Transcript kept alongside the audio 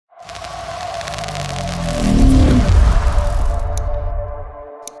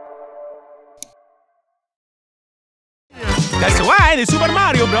the Super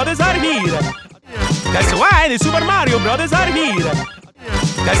Mario Brothers are here. That's why the Super Mario Brothers are here.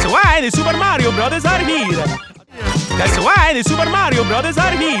 That's why the Super Mario Brothers are here. That's why the Super Mario Brothers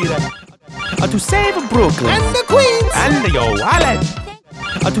are here. To save Brooklyn and the Queens and your wallet.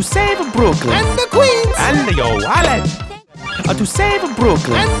 To save Brooklyn and the Queens and your wallet. To save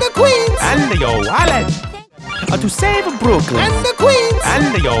Brooklyn and the Queens and your wallet. To save Brooklyn and the Queens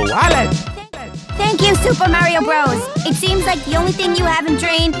and your wallet. Thank you, Super Mario Bros. It seems like the only thing you haven't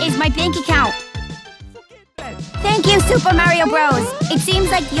drained is my bank account. Thank you, Super Mario Bros. It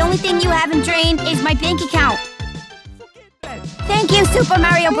seems like the only thing you haven't drained is my bank account. Thank you, Super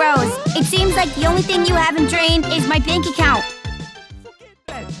Mario Bros. It seems like the only thing you haven't drained is my bank account.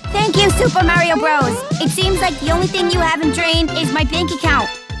 Thank you, Super Mario Bros. It seems like the only thing you haven't drained is my bank account.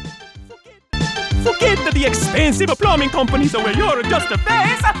 Forget the expensive plumbing companies where you're just a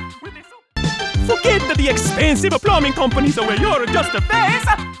face. Forget the expensive plumbing companies where you're just a face.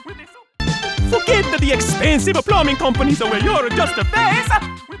 Forget the expensive plumbing companies where you're just a face.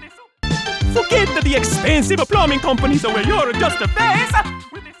 Forget the expensive plumbing companies where you're just a face.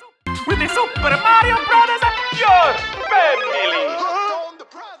 With the Super Mario Brothers, your family.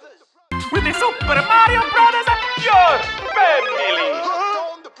 With the Super Mario Brothers, your family.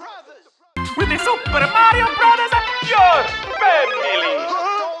 With the Super Mario Brothers, your family.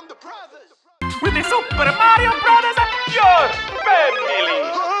 With the Super Mario Brothers, your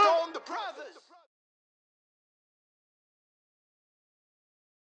family.